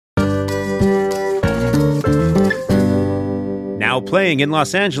Now playing in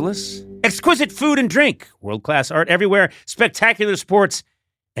Los Angeles. Exquisite food and drink, world-class art everywhere, spectacular sports,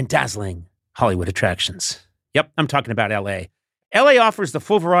 and dazzling Hollywood attractions. Yep, I'm talking about L.A. L.A. offers the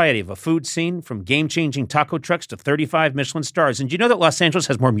full variety of a food scene, from game-changing taco trucks to 35 Michelin stars. And do you know that Los Angeles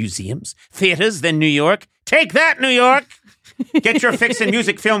has more museums, theaters than New York? Take that, New York! Get your fix in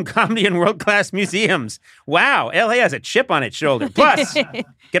music, film, comedy, and world-class museums. Wow, L.A. has a chip on its shoulder. Plus,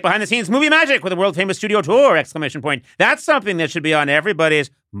 get behind-the-scenes movie magic with a world-famous studio tour! Exclamation point. That's something that should be on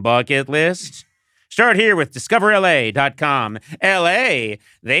everybody's bucket list. Start here with discoverla.com. L.A.,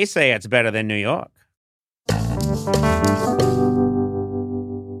 they say it's better than New York.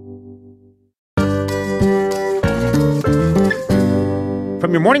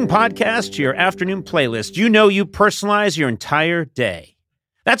 From your morning podcast to your afternoon playlist, you know you personalize your entire day.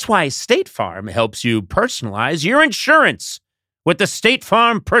 That's why State Farm helps you personalize your insurance with the State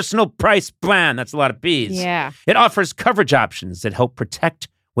Farm Personal Price Plan. That's a lot of P's. Yeah. It offers coverage options that help protect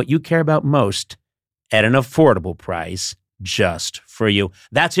what you care about most at an affordable price just for you.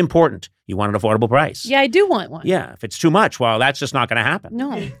 That's important. You want an affordable price. Yeah, I do want one. Yeah, if it's too much, well, that's just not going to happen.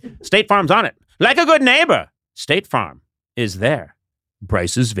 No. State Farm's on it. Like a good neighbor, State Farm is there.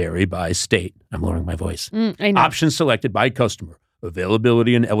 Prices vary by state. I'm lowering my voice. I know. Options selected by customer.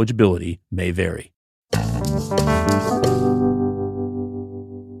 Availability and eligibility may vary.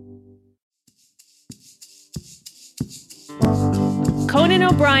 Conan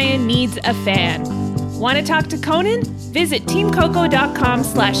O'Brien needs a fan. Want to talk to Conan? Visit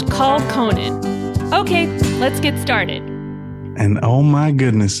teamcoco.com/callconan. Okay, let's get started. And oh my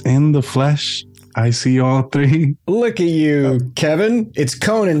goodness, in the flesh, I see all three. Look at you, Kevin. It's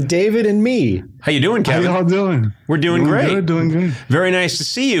Conan, David, and me. How you doing, Kevin? How y'all doing? We're doing great. Good, doing good. Very nice to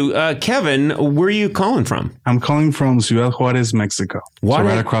see you. Kevin, where are you calling from? I'm calling from Ciudad Juárez, Mexico. So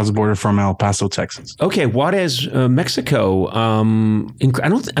right across the border from El Paso, Texas. Okay, Juárez, Mexico.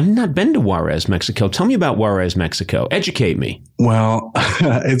 I've not been to Juárez, Mexico. Tell me about Juárez, Mexico. Educate me. Well,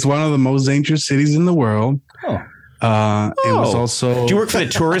 it's one of the most dangerous cities in the world. Oh. It was also... Do you work for the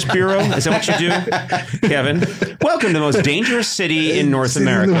Tourist Bureau? Is that what you do, Kevin? Welcome to the most dangerous city in North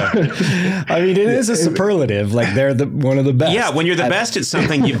America. I mean, it is a superlative. Like, they're one of the best. Yeah, when you're the best at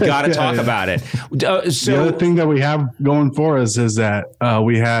something, you've got to talk about it. The other thing that we have going for us is that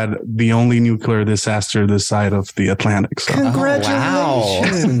we had the only nuclear disaster this side of the Atlantic. So.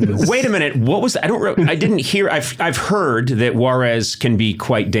 Congratulations! Wait a minute. What was that? I didn't hear. I've heard that Juarez can be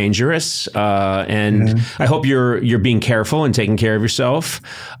quite dangerous, and I hope you're being careful and taking care of yourself.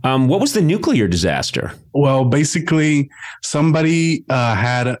 What was the nuclear disaster? Well, basically, somebody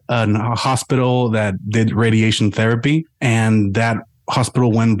had a hospital that did radiation therapy, and that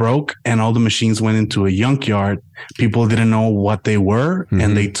hospital went broke, and all the machines went into a junkyard. People didn't know what they were,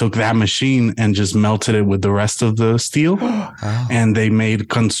 and they took that machine and just melted it with the rest of the steel, and they made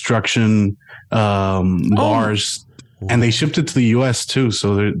construction bars. And they shipped it to the U.S. too,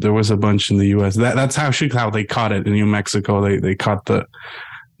 so there was a bunch in the U.S. That's how they caught it in New Mexico. They caught the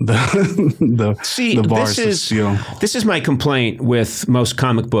bars of steel. This is my complaint with most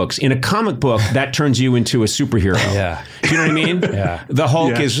comic books. In a comic book, that turns you into a superhero. Yeah. Do you know what I mean? Yeah. The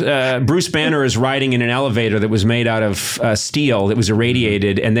Hulk is Bruce Banner is riding in an elevator that was made out of steel that was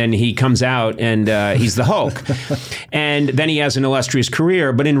irradiated, and then he comes out and he's the Hulk, and then he has an illustrious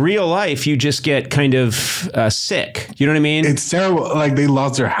career. But in real life, you just get kind of sick. You know what I mean? It's terrible. Like, they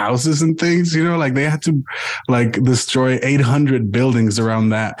lost their houses and things. You know, like they had to destroy 800 buildings around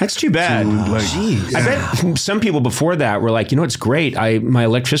that. That's too bad. Jeez. I bet some people before that were like, it's great. My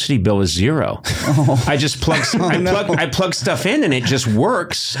electricity bill is zero. I just plug stuff in and it just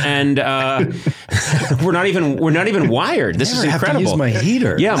works. And we're not even wired. This is incredible. I have to use my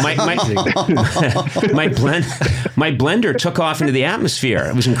heater. Yeah, my blender took off into the atmosphere.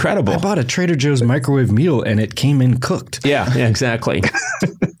 It was incredible. I bought a Trader Joe's microwave meal and it came in cooked. Yeah, exactly.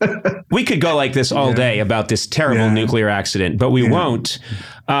 We could go like this all day about this terrible nuclear accident, but we won't.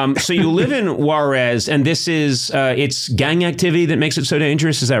 So you live in Juarez, and this is it's gang activity that makes it so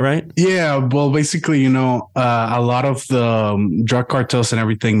dangerous. Is that right? Yeah. Well, basically, a lot of the drug cartels and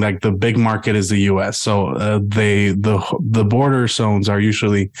everything, like the big market is the U.S. So the border zones are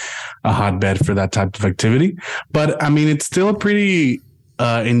usually a hotbed for that type of activity. But I mean, it's still a pretty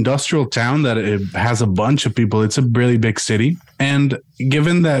industrial town that it has a bunch of people. It's a really big city, and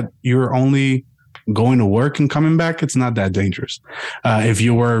given that you're only going to work and coming back, it's not that dangerous. If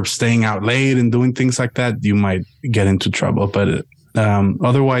you were staying out late and doing things like that, you might get into trouble. But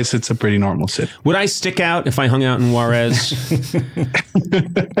otherwise, it's a pretty normal city. Would I stick out if I hung out in Juarez?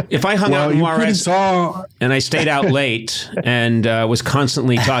 If I hung out in Juarez and I stayed out late and was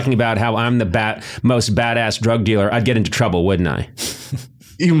constantly talking about how I'm the most badass drug dealer, I'd get into trouble, wouldn't I?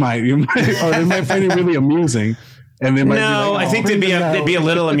 You might, or they might find it really amusing. And they might be like, I think they'd be a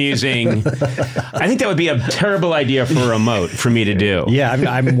little amusing. I think that would be a terrible idea for a remote for me to do. Yeah,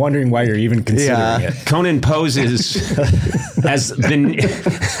 I'm wondering why you're even considering it. Conan poses as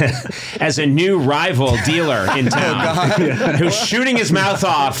a new rival dealer in town who's shooting his mouth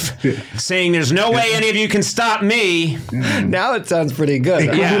off, saying, "There's no way any of you can stop me." Now it sounds pretty good.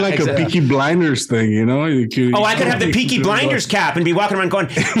 It could be like a Peaky Blinders thing, you know? I could have the Peaky Blinders cap and be walking around going,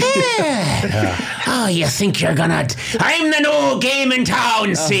 "Oh, you think you're gonna? I'm the new game in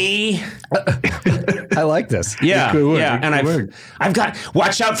town, see?" I like this. Yeah, and I've got,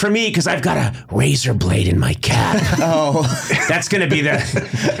 watch out for me because I've got a razor blade in my cap. Oh, that's going to be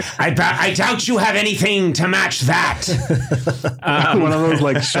I doubt you have anything to match that. One of those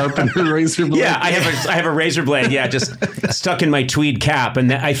like sharpened razor blades. Yeah, I have a razor blade. Yeah, just stuck in my tweed cap,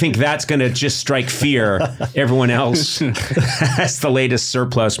 and I think that's going to just strike fear. Everyone else has the latest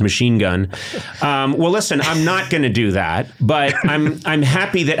surplus machine gun. Well, listen, I'm not going to do that, but I'm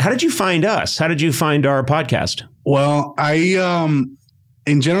happy that. How did you find us? How did you find our podcast? Well, I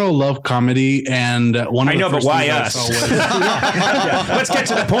in general love comedy, and one of the but why us? Let's get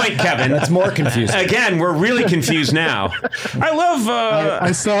to the point, Kevin. That's more confusing. Again, we're really confused now. I love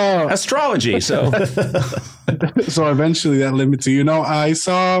I saw astrology, so eventually that led me to I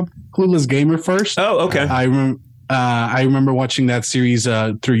saw Clueless Gamer first. Oh, okay. I remember watching that series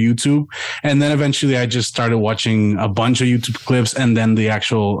through YouTube, and then eventually I just started watching a bunch of YouTube clips and then the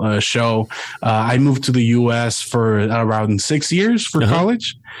actual show. I moved to the U.S. for around 6 years for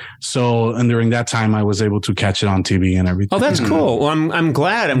college. So, and during that time, I was able to catch it on TV and everything. Oh, that's cool. Well, I'm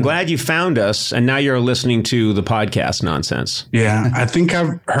glad. I'm glad you found us, and now you're listening to the podcast nonsense. Yeah, I think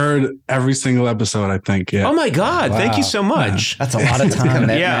I've heard every single episode. I think. Yeah. Oh my God! Wow. Thank you so much. Yeah. That's a lot of time.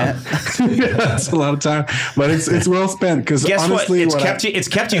 Yeah, that's a lot of time, but it's well spent because honestly, it's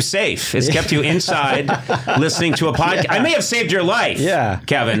kept you safe. It's kept you inside listening to a podcast. I may have saved your life. Yeah,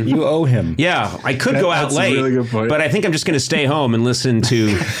 Kevin, you owe him. Yeah, I could go out late, a really good point. But I think I'm just going to stay home and listen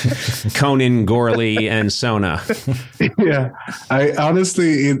to Conan, Gorley, and Sona. Yeah, I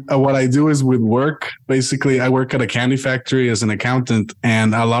honestly, what I do is with work. Basically, I work at a candy factory as an accountant,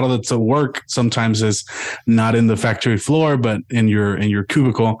 and a lot of the work sometimes is not in the factory floor, but in your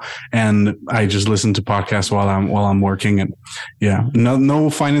cubicle. And I just listen to podcasts while I'm working. And yeah, no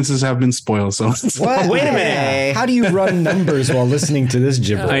finances have been spoiled. So what? Wait a minute, how do you run numbers while listening to this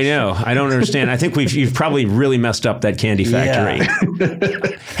gibberish? I know, I don't understand. I think you've probably really messed up that candy factory.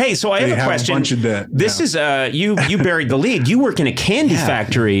 Yeah. Hey, so I have a question. A bunch of debt. This is you buried the lead. You work in a candy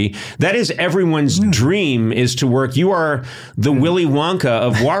factory. That is everyone's dream is to work. You are the Willy Wonka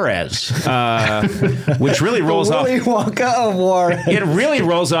of Juárez, which really rolls off. Willy Wonka of Juárez. It really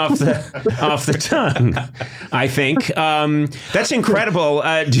rolls off the tongue. I think that's incredible.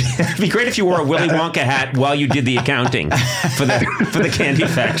 It'd be great if you wore a Willy Wonka hat while you did the accounting for the candy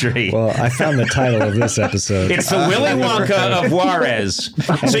factory. Well, I found the title of this episode. It's the Willy Wonka of Juárez.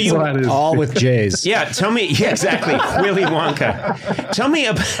 So you all with J's. Yeah, tell me. Yeah, exactly. Willy Wonka.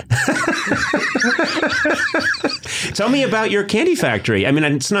 Tell me about your candy factory. I mean,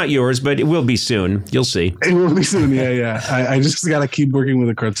 it's not yours, but it will be soon. You'll see. It will be soon. Yeah. I just got to keep working with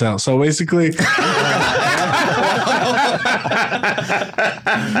the cartel. So basically.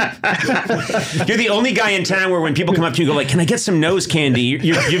 You're the only guy in town where when people come up to you, go like, "Can I get some nose candy?"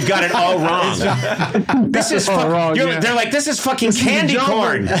 You've got it all wrong. This is wrong. They're like, "This is fucking candy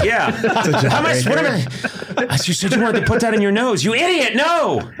corn." Yeah. How much? Whatever. You said you wanted to put that in your nose. You idiot!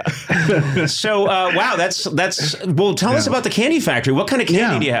 No. So wow, that's. Well, tell us about the candy factory. What kind of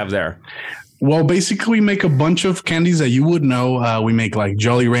candy do you have there? Well, basically, we make a bunch of candies that you would know. We make like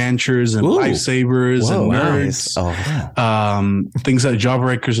Jolly Ranchers and Lifesavers and Nerds. Nice. Oh, things like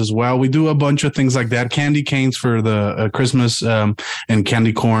Jawbreakers as well. We do a bunch of things like that. Candy canes for the Christmas and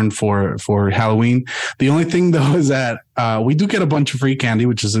candy corn for Halloween. The only thing, though, is that we do get a bunch of free candy,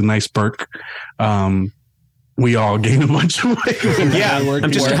 which is a nice perk. We all gain a bunch of weight. Yeah,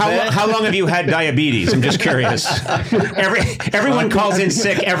 I'm just. How long have you had diabetes? I'm just curious. Everyone calls in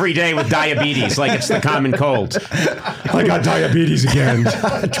sick every day with diabetes, like it's the common cold. I got diabetes again.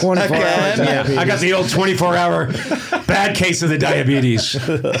 24 hours. Yeah, I got the old 24-hour bad case of the diabetes.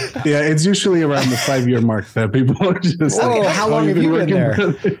 Yeah, it's usually around the 5-year mark that people are just. Whoa, how long have you been there?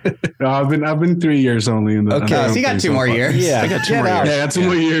 I've been 3 years only in the. Okay, so you got 2 more years. Yeah, I got 2 more years. Yeah, I got 2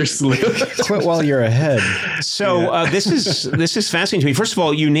 more years to live. Quit while you're ahead. So this is fascinating to me. First of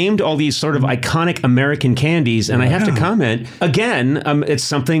all, you named all these sort of iconic American candies, and I have to comment again. It's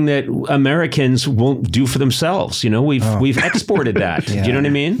something that Americans won't do for themselves. We've exported that. Do you know what I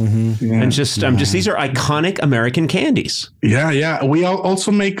mean? Mm-hmm. Yeah. And just these are iconic American candies. Yeah. We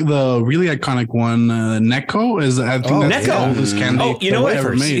also make the really iconic one. Necco is I think that's the oldest candy. Oh, you know what?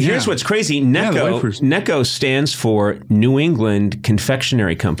 Here's what's crazy. Necco stands for New England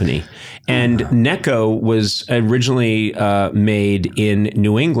Confectionery Company. And Necco was originally made in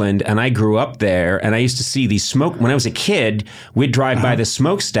New England, and I grew up there, and I used to see these smoke. When I was a kid, we'd drive by the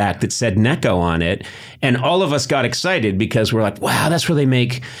smokestack that said Necco on it, and all of us got excited because we're like, wow, that's where they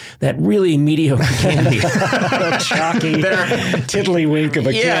make that really mediocre candy. Chalky, tiddlywink of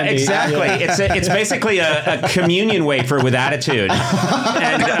a candy. Yeah, exactly. Yeah. It's basically a communion wafer with attitude.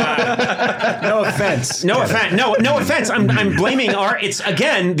 And no offense. No offense. I'm blaming it's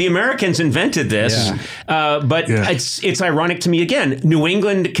again, the Americans invented this, but it's ironic to me again. New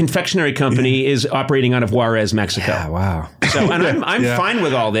England Confectionery Company is operating out of Juárez, Mexico. Yeah, wow. So, and I'm fine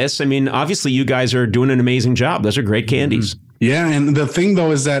with all this. I mean, obviously, you guys are doing an amazing job. Those are great candies. Yeah, and the thing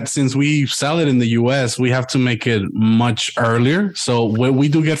though is that since we sell it in the US, we have to make it much earlier. So when we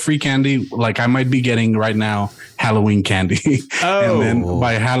do get free candy, like I might be getting right now Halloween candy. And then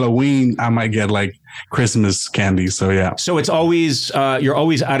by Halloween, I might get like Christmas candy. So yeah. So it's always you're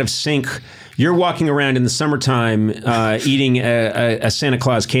always out of sync. You're walking around in the summertime eating a Santa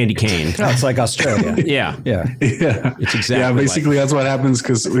Claus candy cane. No, it's like Australia. Yeah. It's exactly. Yeah, basically that's what happens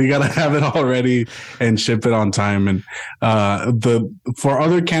because we gotta have it all ready and ship it on time. And for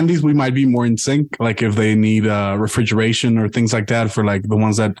other candies, we might be more in sync. Like if they need refrigeration or things like that for like the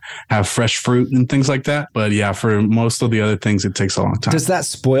ones that have fresh fruit and things like that. But yeah, for most of the other things, it takes a long time. Does that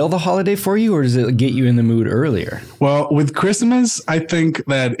spoil the holiday for you, or does it get you in the mood earlier? Well, with Christmas, I think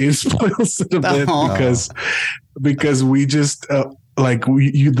that it spoils it a bit because we just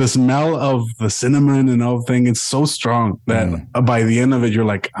the smell of the cinnamon and everything, it's so strong that by the end of it, you're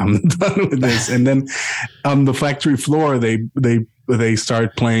like, I'm done with this. And then on the factory floor, they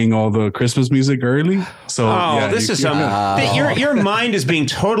start playing all the Christmas music early. So this is your mind is being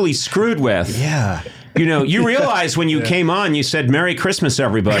totally screwed with. Yeah. You realize when you came on, you said "Merry Christmas,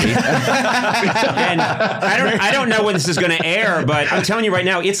 everybody," and I don't know when this is going to air, but I'm telling you right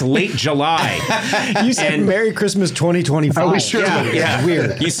now, it's late July. You said "Merry Christmas 2025." Are we sure? Yeah.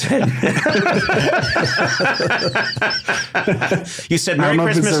 Weird. You said "Merry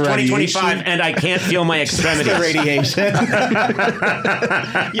Christmas 2025," and I can't feel my extremities. The radiation.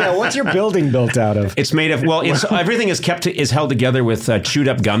 Yeah, what's your building built out of? It's made of everything is held together with chewed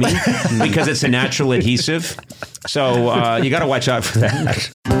up gummy because it's a natural adhesive. So you got to watch out for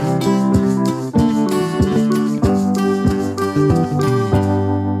that.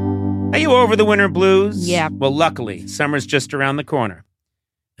 Are you over the winter blues? Yeah. Well, luckily, summer's just around the corner.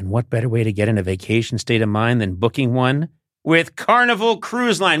 And what better way to get in a vacation state of mind than booking one with Carnival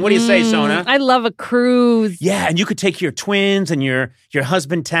Cruise Line? What do you say, Sona? I love a cruise. Yeah, and you could take your twins and your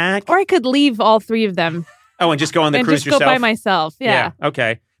husband Tack. Or I could leave all three of them. Oh, and just go on the cruise yourself? And just go by myself. Yeah.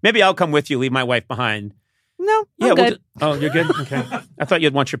 Okay. Maybe I'll come with you, leave my wife behind. No, I'm good. You're good? Okay. I thought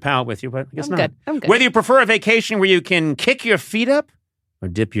you'd want your pal with you, but I guess not. I'm good. Whether you prefer a vacation where you can kick your feet up or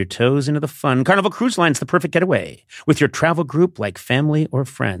dip your toes into the fun, Carnival Cruise Line's the perfect getaway with your travel group like family or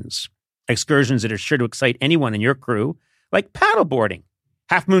friends. Excursions that are sure to excite anyone in your crew, like paddleboarding.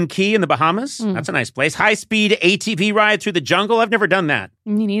 Half Moon Cay in the Bahamas. That's a nice place. High-speed ATV ride through the jungle. I've never done that.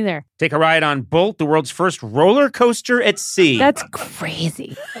 Me neither. Take a ride on Bolt, the world's first roller coaster at sea. That's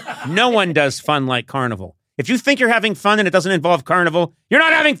crazy. No one does fun like Carnival. If you think you're having fun and it doesn't involve Carnival, you're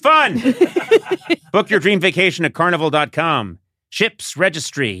not having fun. Book your dream vacation at carnival.com. Ships,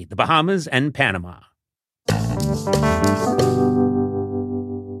 registry, the Bahamas, and Panama.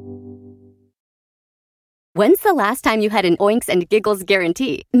 When's the last time you had an Oinks and Giggles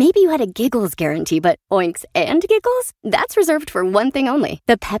guarantee? Maybe you had a Giggles guarantee, but Oinks and Giggles? That's reserved for one thing only,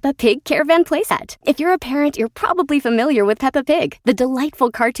 the Peppa Pig Caravan playset. If you're a parent, you're probably familiar with Peppa Pig, the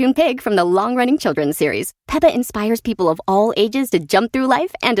delightful cartoon pig from the long-running children's series. Peppa inspires people of all ages to jump through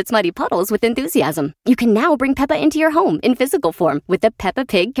life and its muddy puddles with enthusiasm. You can now bring Peppa into your home in physical form with the Peppa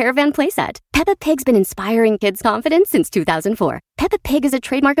Pig Caravan playset. Peppa Pig's been inspiring kids' confidence since 2004. Peppa Pig is a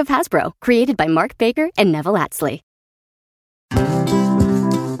trademark of Hasbro, created by Mark Baker and Neville Atsley.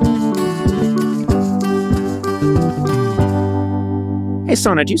 Hey,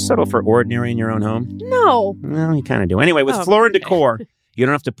 Sona, do you settle for ordinary in your own home? No. No, you kind of do. Anyway, with Floor and Decor, you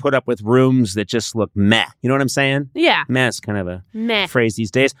don't have to put up with rooms that just look meh. You know what I'm saying? Yeah. Meh is kind of a phrase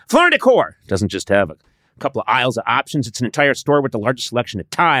these days. Floor and Decor doesn't just have a couple of aisles of options. It's an entire store with the largest selection of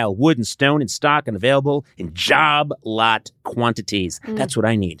tile, wood, and stone in stock and available in job lot quantities. That's what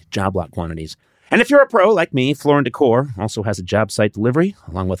I need, job lot quantities. And if you're a pro like me, Floor & Decor also has a job site delivery,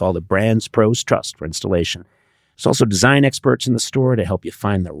 along with all the brands pros trust for installation. There's also design experts in the store to help you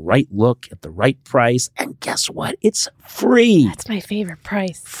find the right look at the right price. And guess what? It's free. That's my favorite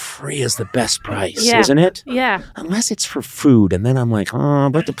price. Free is the best price, Yeah. isn't it? Yeah. Unless it's for food, and then I'm like, I'm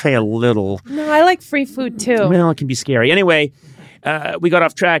about to pay a little. No, I like free food too. Well, it can be scary. Anyway, we got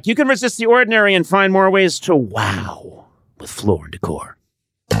off track. You can resist the ordinary and find more ways to wow with Floor & Decor.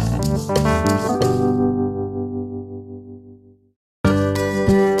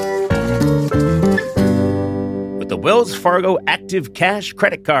 With the Wells Fargo Active Cash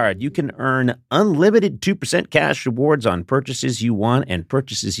Credit Card, you can earn unlimited 2% cash rewards on purchases you want and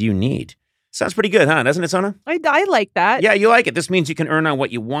purchases you need. Sounds pretty good, huh? Doesn't it, Sona? I like that. Yeah, you like it. This means you can earn on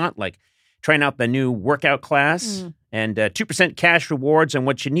what you want, like trying out the new workout class and 2% cash rewards on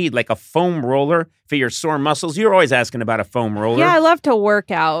what you need, like a foam roller for your sore muscles. You're always asking about a foam roller. Yeah, I love to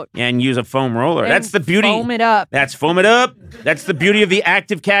work out. And use a foam roller. And That's the beauty. Foam it up. That's foam it up. That's the beauty of the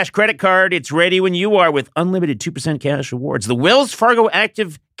Active Cash Credit Card. It's ready when you are with unlimited 2% cash rewards. The Wells Fargo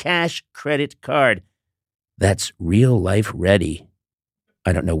Active Cash Credit Card. That's real life ready.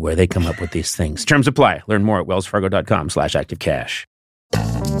 I don't know where they come up with these things. Terms apply. Learn more at wellsfargo.com/activecash.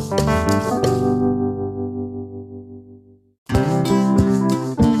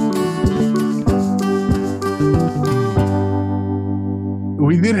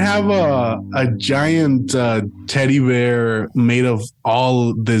 We did have a giant teddy bear made of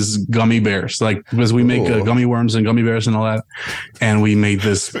all these gummy bears, like because we make gummy worms and gummy bears and all that, and we made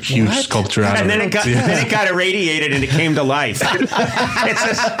this huge sculpture out of it. And then it got irradiated and it came to life. It's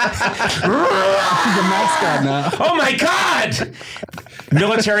this, the mascot now. oh my God!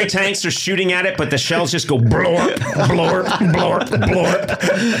 Military tanks are shooting at it, but the shells just go blorp, blorp, blorp,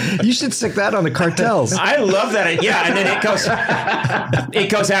 blorp. You should stick that on the cartels. I love that. Yeah, and then it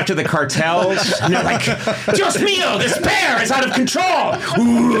goes after the cartels. And they're like, Dios mío, this bear is out of control.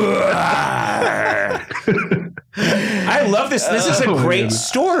 I love this. This is a great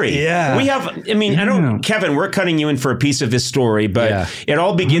story. Yeah. We have, I mean, I don't, Kevin, we're cutting you in for a piece of this story, but it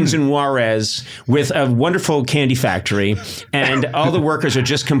all begins in Juárez with a wonderful candy factory, and all the workers are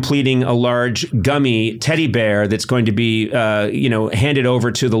just completing a large gummy teddy bear that's going to be, handed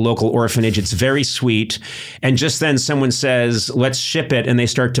over to the local orphanage. It's very sweet. And just then someone says, let's ship it. And they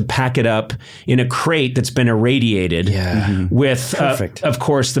start to pack it up in a crate that's been irradiated with, of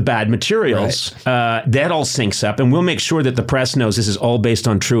course, the bad materials. Right. That all syncs up, and we'll make sure that the press knows this is all based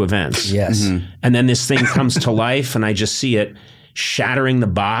on true events. Yes. And then this thing comes to life, and I just see it shattering the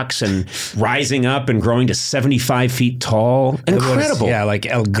box and rising up and growing to 75 feet tall. Incredible. Yeah, like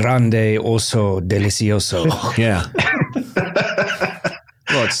El Grande Oso Delicioso. Yeah.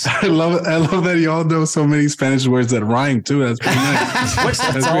 Well, I love that y'all know so many Spanish words that rhyme too. That's pretty nice.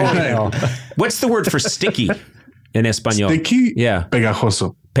 What's the word for sticky in Espanol? Sticky? Yeah.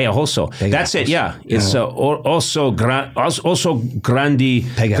 Pegajoso. Pegajoso. That's it. Yeah. It's oso grande.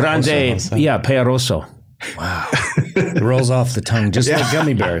 Pegajoso. Yeah, pegajoso. Wow. It rolls off the tongue just like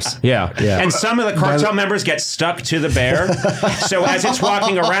gummy bears. Yeah. And some of the cartel members get stuck to the bear. So as it's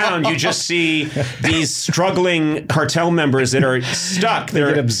walking around, you just see these struggling cartel members that are stuck. They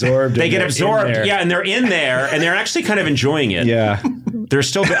get absorbed. Yeah, and they're in there, and they're actually kind of enjoying it. Yeah. They're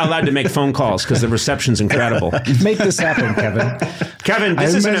still allowed to make phone calls because the reception's incredible. Make this happen, Kevin. Kevin, I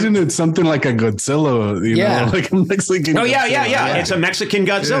imagine it's something like a Godzilla, you know, like a Mexican Godzilla. Yeah. It's a Mexican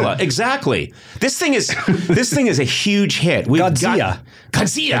Godzilla. Yeah. Exactly. This thing is a huge hit. Godzilla.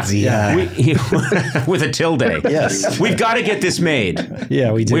 With a tilde. Yes. We've got to get this made.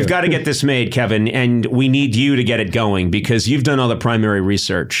 Yeah, we do. We've got to get this made, Kevin, and we need you to get it going because you've done all the primary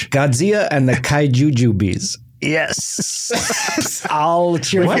research. Godzilla and the Kaijujubis. Yes. I'll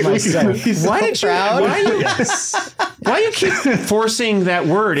cheer for myself. Why you keep forcing that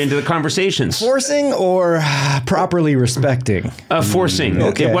word into the conversations? Forcing or properly respecting? Forcing.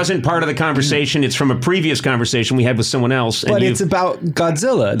 Okay. It wasn't part of the conversation. It's from a previous conversation we had with someone else. But it's about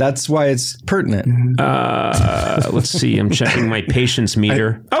Godzilla. That's why it's pertinent. Let's see. I'm checking my patience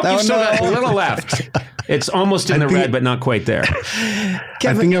meter. You've still got a little left. It's almost in the red, but not quite there.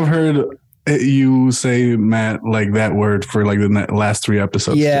 I think I've heard you say, Matt, like that word for like the last 3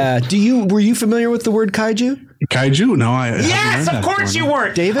 episodes. Yeah. Were you familiar with the word kaiju? Kaiju? No, Yes, of course you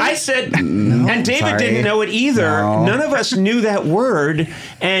weren't. David? I said, and David didn't know it either. No. None of us knew that word,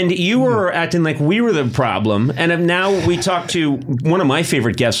 and you were acting like we were the problem. And now we talked to one of my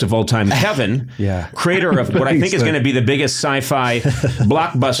favorite guests of all time, Kevin, creator of what I think is going to be the biggest sci-fi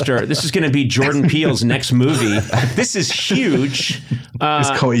blockbuster. This is going to be Jordan Peele's next movie. This is huge.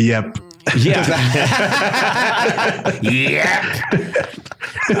 It's called Yep. Yeah.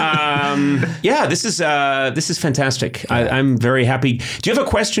 Yeah. This is fantastic. I'm very happy. Do you have a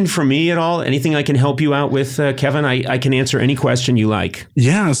question for me at all? Anything I can help you out with, Kevin? I can answer any question you like.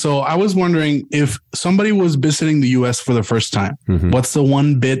 Yeah. So I was wondering if somebody was visiting the U.S. for the first time, what's the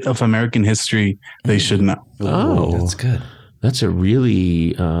one bit of American history they should know? Oh, that's good. That's a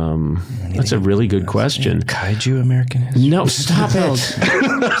really good question. Kaiju American history? No, stop it.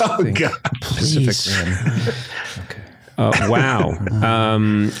 Oh, God. Please. Okay. Wow.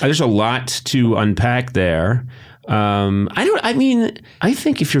 There's a lot to unpack there. I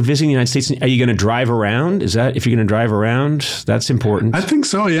think if you're visiting the United States, are you going to drive around? If you're going to drive around, that's important? I think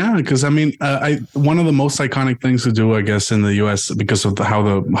so, yeah. Because one of the most iconic things to do, I guess, in the U.S. because of how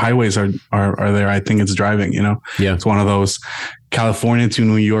the highways are there, I think it's driving, Yeah. It's one of those California to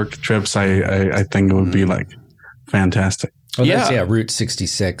New York trips. I think it would be like fantastic. Oh, yeah, Route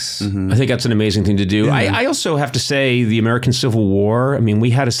 66. I think that's an amazing thing to do. Yeah. I also have to say the American Civil War. I mean,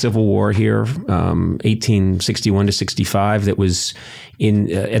 we had a civil war here, 1861 to 65. That was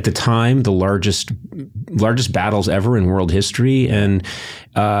at the time the largest battles ever in world history, and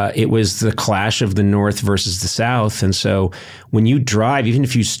it was the clash of the North versus the South. And so when you drive, even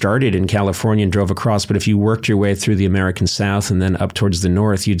if you started in California and drove across, but if you worked your way through the American South and then up towards the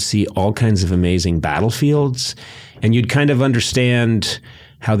North, you'd see all kinds of amazing battlefields. And you'd kind of understand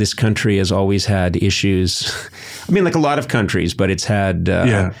how this country has always had issues. I mean, like a lot of countries, but it's had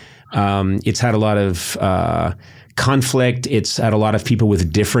a lot of conflict. It's had a lot of people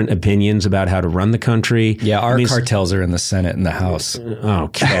with different opinions about how to run the country. Yeah, our cartels are in the Senate and the House.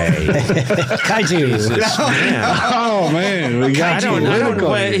 Okay. Kaiju. Oh, man. We got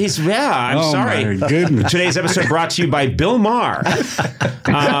I'm sorry. My goodness. Today's episode brought to you by Bill Maher. That's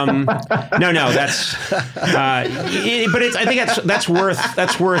I think that's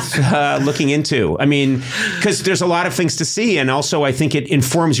worth looking into. I mean, because there's a lot of things to see, and also I think it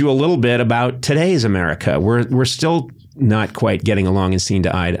informs you a little bit about today's America. We're still not quite getting along and seeing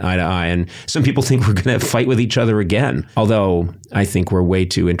eye to eye. And some people think we're going to fight with each other again. Although I think we're way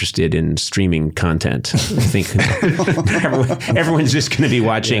too interested in streaming content. I think everyone's just going to be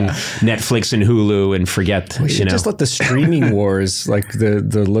watching Netflix and Hulu and forget. We should just let the streaming wars, like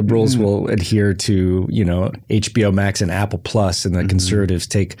the liberals will adhere to, HBO Max and Apple Plus, and the conservatives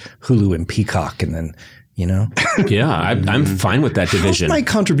take Hulu and Peacock, and then. Yeah, I'm fine with that division. How's my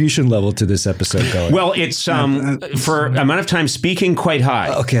contribution level to this episode going? Well, it's for amount of time speaking quite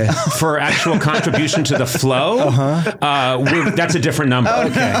high. Okay. For actual contribution to the flow, that's a different number.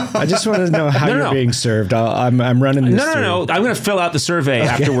 Okay. I just wanted to know how you're being served. I'm running this. No. I'm going to fill out the survey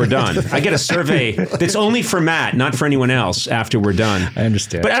after we're done. I get a survey that's only for Matt, not for anyone else. After we're done, I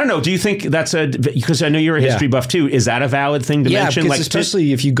understand. But I don't know. Do you think that's because I know you're a history buff too? Is that a valid thing to mention? Because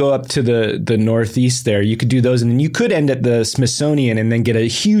especially if you go up to the Northeast there. You could do those, and then you could end at the Smithsonian and then get a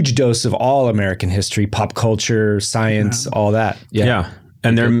huge dose of all American history, pop culture, science, all that. Yeah.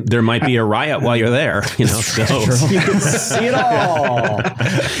 And there might be a riot while you're there, So you can see it all.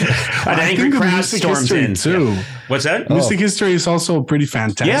 An angry crowd storms in too. Yeah. What's that? Music history is also pretty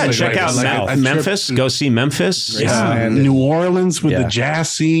fantastic. Yeah, check out Memphis. Go see Memphis. Yeah, New Orleans with the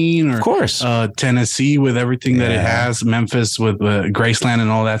jazz scene, or of course, Tennessee with everything that it has. Memphis with Graceland and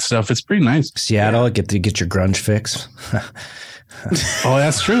all that stuff. It's pretty nice. Seattle, get your grunge fix. Oh,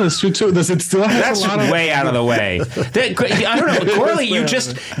 that's true. That's true too. Does it still have that's a lot way out of the way. I don't know, Corley.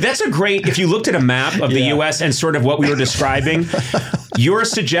 That's a great. If you looked at a map of the U.S. and sort of what we were describing, your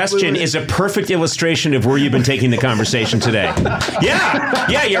suggestion is a perfect illustration of where you've been taking the conversation today.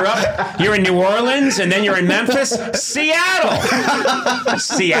 Yeah. You're in New Orleans, and then you're in Memphis, Seattle.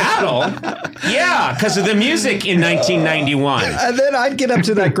 Yeah, because of the music in 1991. And then I'd get up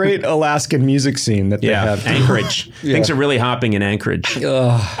to that great Alaskan music scene that they have. Anchorage. Things are really hopping in Anchorage.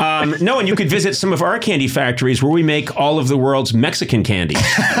 No, and you could visit some of our candy factories where we make all of the world's Mexican candy.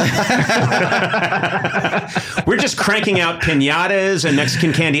 We're just cranking out piñatas tacos and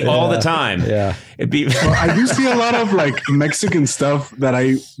Mexican candy all the time. Yeah. Well, I do see a lot of like Mexican stuff that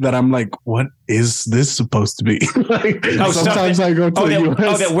I'm like, what is this supposed to be? Like, sometimes I go to the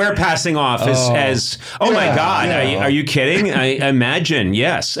US. that we're passing off as my God, are you kidding? I imagine,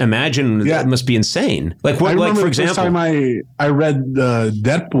 that must be insane. Like what? Like for example, the first time I read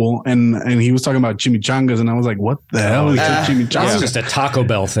Deadpool and he was talking about chimichangas and I was like, what the hell is chimichangas? It's just a Taco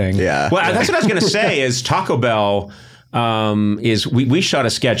Bell thing. Yeah. Well, that's what I was going to say. Is Taco Bell. We shot a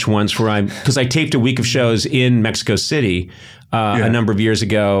sketch once where because I taped a week of shows in Mexico City a number of years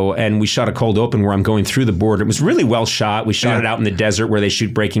ago, and we shot a cold open where I'm going through the border. It was really well shot. We shot it out in the desert where they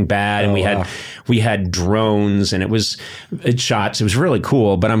shoot Breaking Bad, and we had drones, and it was shots. It was really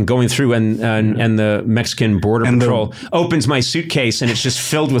cool. But I'm going through, and the Mexican Border Patrol opens my suitcase, and it's just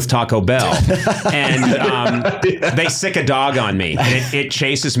filled with Taco Bell, and they sick a dog on me, and it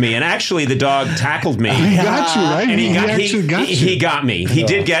chases me. And actually, the dog tackled me. He got you, right? And he got me. He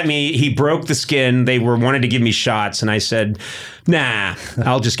did get me. He broke the skin. They wanted to give me shots, and I said, nah,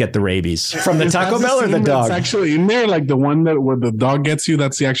 I'll just get the rabies. From the Taco Bell or the dog? It's actually in there, like the one where the dog gets you.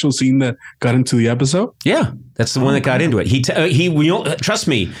 That's the actual scene that got into the episode. Yeah, that's the one that got into it. Trust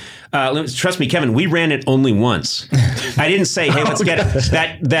me. Trust me, Kevin, we ran it only once. I didn't say, hey, let's get it.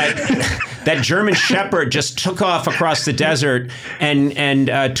 That German Shepherd just took off across the desert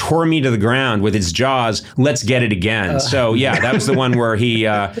and tore me to the ground with its jaws. Let's get it again. So yeah, that was the one where he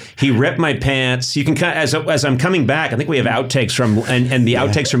ripped my pants. You can as I'm coming back, I think we have outtakes from and the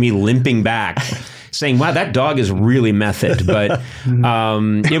outtakes are me limping back, saying, wow, that dog is really method. But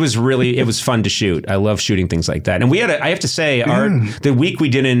it was fun to shoot. I love shooting things like that. And I have to say, the week we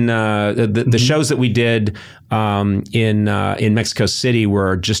did in the shows that we did in Mexico City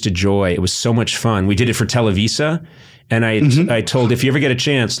were just a joy. It was so much fun. We did it for Televisa. And I told, if you ever get a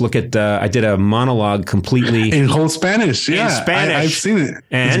chance, look at, I did a monologue completely. In whole Spanish. Yeah. In Spanish. I've seen it.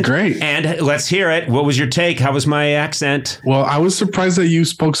 It's great. And let's hear it. What was your take? How was my accent? Well, I was surprised that you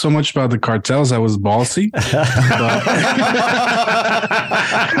spoke so much about the cartels. I was ballsy.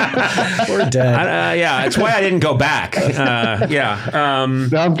 We're dead. Yeah, it's why I didn't go back. No,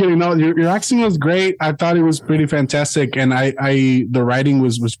 I'm kidding. No, your accent was great. I thought it was pretty fantastic. And the writing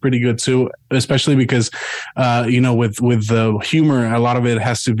was pretty good too, especially because, with the humor, a lot of it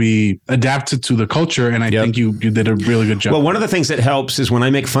has to be adapted to the culture. And I think you did a really good job. Well, one of the things that helps is when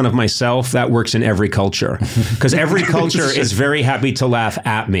I make fun of myself, that works in every culture, because every culture is very happy to laugh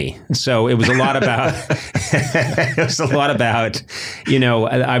at me. So it was a lot about, I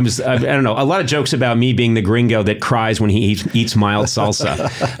don't know, a lot of jokes about me being the gringo that cries when he eats mild salsa.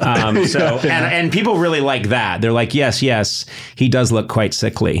 And people really like that. They're like, yes, he does look quite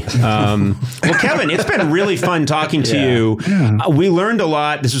sickly. Well, Kevin, it's been really fun talking to you. Yeah. We learned a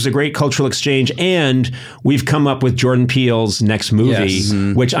lot. This was a great cultural exchange, and we've come up with Jordan Peele's next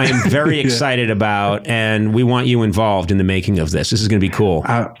movie, which I am very excited about, and we want you involved in the making of this. This is going to be cool.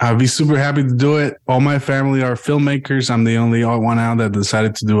 I'll be super happy to do it. All my family are filmmakers. I'm the only one out that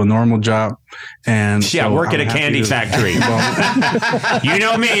decided to do a normal job. And work at a candy factory. You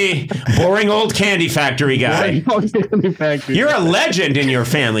know me, boring old candy factory guy. You're a legend in your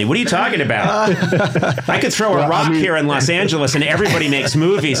family. What are you talking about? I could throw a rock here in Los Angeles and everybody makes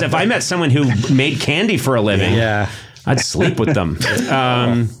movies. If I met someone who made candy for a living, I'd sleep with them.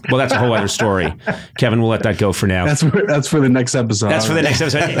 Well, that's a whole other story. Kevin, we'll let that go for now. That's for the next episode. That's for the next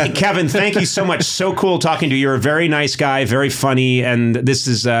episode. Kevin, thank you so much. So cool talking to you. You're a very nice guy, very funny, and this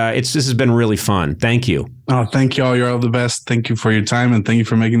has been really fun. Thank you. Oh, thank you all. You're all the best. Thank you for your time, and thank you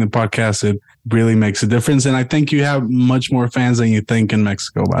for making the podcast. It really makes a difference, and I think you have much more fans than you think in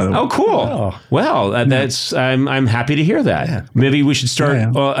Mexico, by the way. Oh, cool. Oh. Well, that's I'm happy to hear that. Yeah. Maybe we should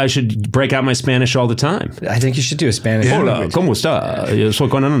start. I should break out my Spanish all the time. I think you should do a Spanish. Hola, ¿cómo está? Yo soy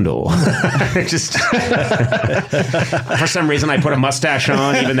Fernando. Just for some reason, I put a mustache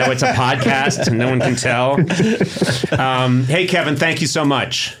on, even though it's a podcast and no one can tell. Hey, Kevin, thank you so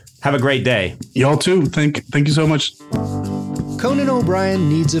much. Have a great day. Y'all too. Thank you so much. Conan O'Brien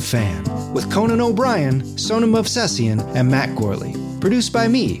Needs a Fan, with Conan O'Brien, Sonam Movsesian, and Matt Gorley. Produced by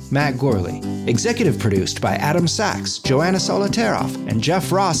me, Matt Gorley. Executive produced by Adam Sachs, Joanna Solotaroff, and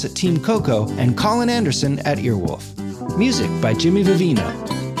Jeff Ross at Team Coco, and Colin Anderson at Earwolf. Music by Jimmy Vivino.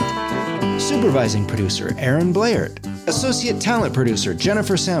 Supervising producer, Aaron Blaird. Associate talent producer,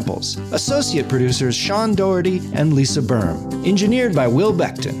 Jennifer Samples. Associate producers, Sean Doherty and Lisa Berm. Engineered by Will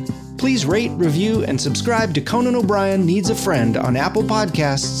Beckton. Please rate, review, and subscribe to Conan O'Brien Needs a Friend on Apple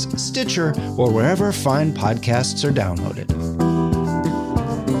Podcasts, Stitcher, or wherever fine podcasts are downloaded.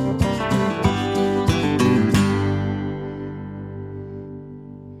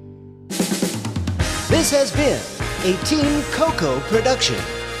 This has been a Team Coco production,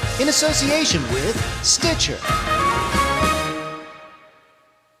 in association with Stitcher.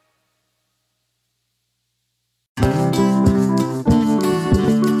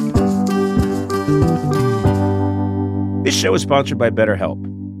 This show is sponsored by BetterHelp.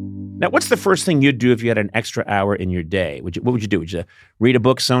 Now, what's the first thing you'd do if you had an extra hour in your day? What would you do? Would you read a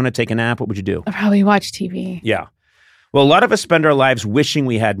book, Sona, take a nap? What would you do? I'd probably watch TV. Yeah. Well, a lot of us spend our lives wishing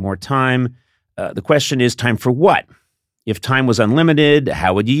we had more time. The question is, time for what? If time was unlimited,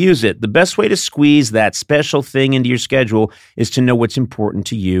 how would you use it? The best way to squeeze that special thing into your schedule is to know what's important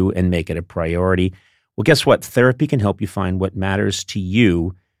to you and make it a priority. Well, guess what? Therapy can help you find what matters to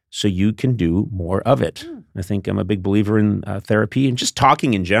you so you can do more of it. I think I'm a big believer in therapy and just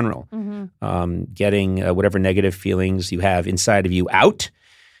talking in general, getting whatever negative feelings you have inside of you out.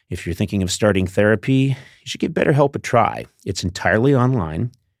 If you're thinking of starting therapy, you should give BetterHelp a try. It's entirely online.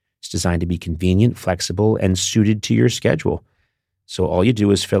 It's designed to be convenient, flexible, and suited to your schedule. So all you do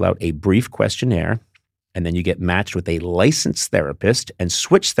is fill out a brief questionnaire, and then you get matched with a licensed therapist and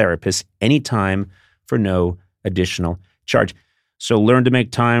switch therapists anytime for no additional charge. So learn to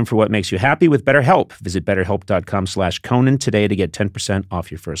make time for what makes you happy with BetterHelp. Visit BetterHelp.com/Conan today to get 10%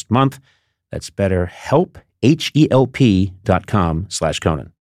 off your first month. That's BetterHelp,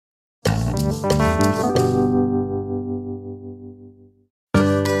 HELP.com/Conan.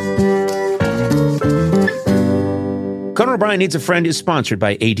 Conan O'Brien Needs a Friend is sponsored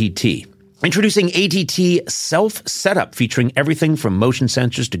by ADT. Introducing ADT Self-Setup, featuring everything from motion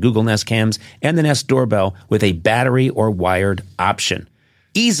sensors to Google Nest Cams and the Nest Doorbell with a battery or wired option.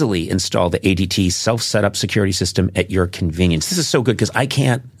 Easily install the ADT Self-Setup security system at your convenience. This is so good because I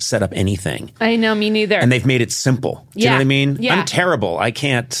can't set up anything. I know, me neither. And they've made it simple. Do you know what I mean? Yeah. I'm terrible. I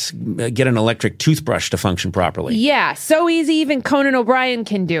can't get an electric toothbrush to function properly. Yeah, so easy even Conan O'Brien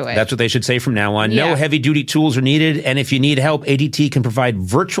can do it. That's what they should say from now on. Yeah. No heavy-duty tools are needed, and if you need help, ADT can provide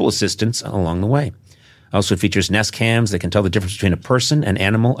virtual assistance along the way. Also features Nest Cams that can tell the difference between a person, an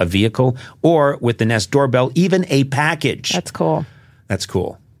animal, a vehicle, or with the Nest Doorbell, even a package. That's cool. That's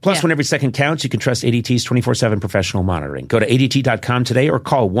cool. Plus, when every second counts, you can trust ADT's 24/7 professional monitoring. Go to ADT.com today or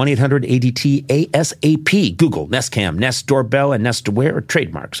call 1-800-ADT-ASAP. Google Nest Cam, Nest Doorbell, and Nest Aware are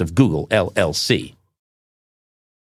trademarks of Google LLC.